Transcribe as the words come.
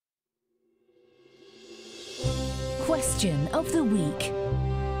Question of the Week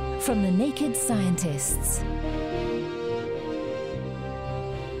from the Naked Scientists.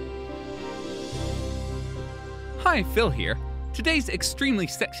 Hi, Phil here. Today's extremely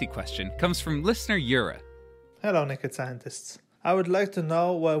sexy question comes from listener Yura. Hello, Naked Scientists. I would like to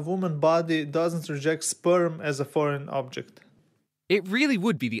know why a woman's body doesn't reject sperm as a foreign object. It really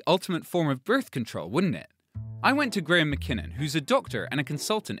would be the ultimate form of birth control, wouldn't it? I went to Graham McKinnon, who's a doctor and a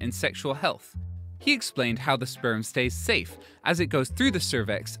consultant in sexual health. He explained how the sperm stays safe as it goes through the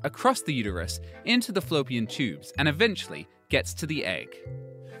cervix, across the uterus, into the fallopian tubes, and eventually gets to the egg.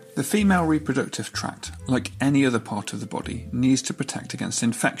 The female reproductive tract, like any other part of the body, needs to protect against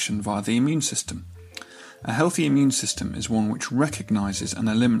infection via the immune system. A healthy immune system is one which recognises and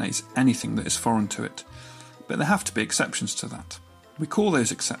eliminates anything that is foreign to it, but there have to be exceptions to that. We call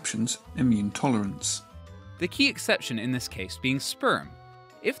those exceptions immune tolerance. The key exception in this case being sperm.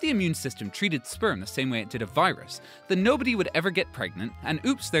 If the immune system treated sperm the same way it did a virus, then nobody would ever get pregnant, and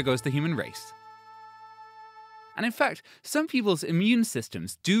oops, there goes the human race. And in fact, some people's immune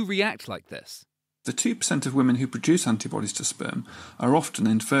systems do react like this. The 2% of women who produce antibodies to sperm are often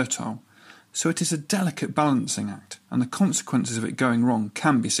infertile, so it is a delicate balancing act, and the consequences of it going wrong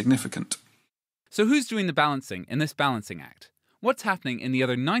can be significant. So who's doing the balancing in this balancing act? What's happening in the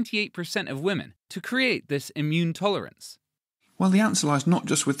other 98% of women to create this immune tolerance? Well, the answer lies not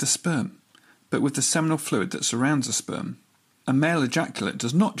just with the sperm, but with the seminal fluid that surrounds the sperm. A male ejaculate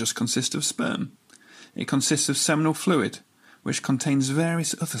does not just consist of sperm. It consists of seminal fluid, which contains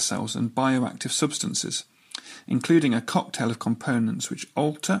various other cells and bioactive substances, including a cocktail of components which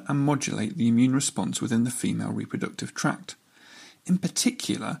alter and modulate the immune response within the female reproductive tract. In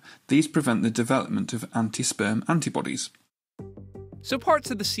particular, these prevent the development of anti-sperm antibodies. So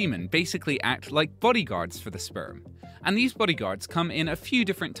parts of the semen basically act like bodyguards for the sperm, and these bodyguards come in a few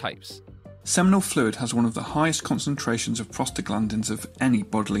different types. Seminal fluid has one of the highest concentrations of prostaglandins of any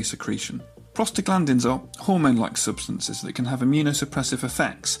bodily secretion. Prostaglandins are hormone-like substances that can have immunosuppressive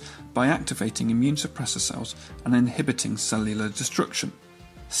effects by activating immune suppressor cells and inhibiting cellular destruction.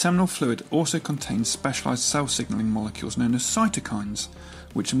 Seminal fluid also contains specialised cell signalling molecules known as cytokines,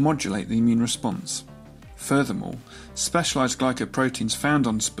 which modulate the immune response. Furthermore, specialised glycoproteins found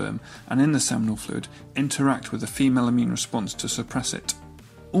on sperm and in the seminal fluid interact with the female immune response to suppress it.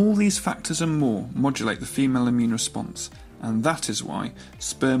 All these factors and more modulate the female immune response, and that is why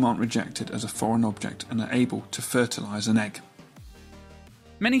sperm aren't rejected as a foreign object and are able to fertilise an egg.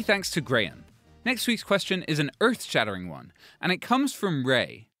 Many thanks to Graham. Next week's question is an earth-shattering one, and it comes from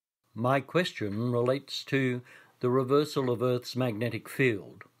Ray. My question relates to the reversal of Earth's magnetic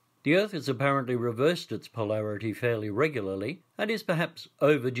field. The Earth has apparently reversed its polarity fairly regularly and is perhaps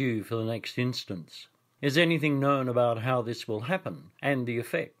overdue for the next instance. Is anything known about how this will happen and the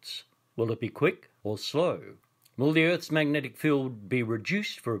effects? Will it be quick or slow? Will the Earth's magnetic field be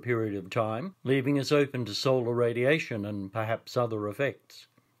reduced for a period of time, leaving us open to solar radiation and perhaps other effects?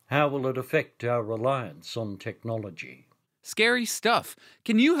 How will it affect our reliance on technology? Scary stuff.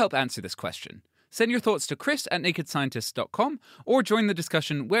 Can you help answer this question? Send your thoughts to chris@nakedscientists.com or join the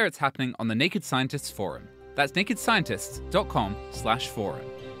discussion where it's happening on the Naked Scientists Forum. That's nakedscientists.com/forum.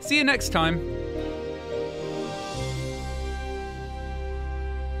 See you next time.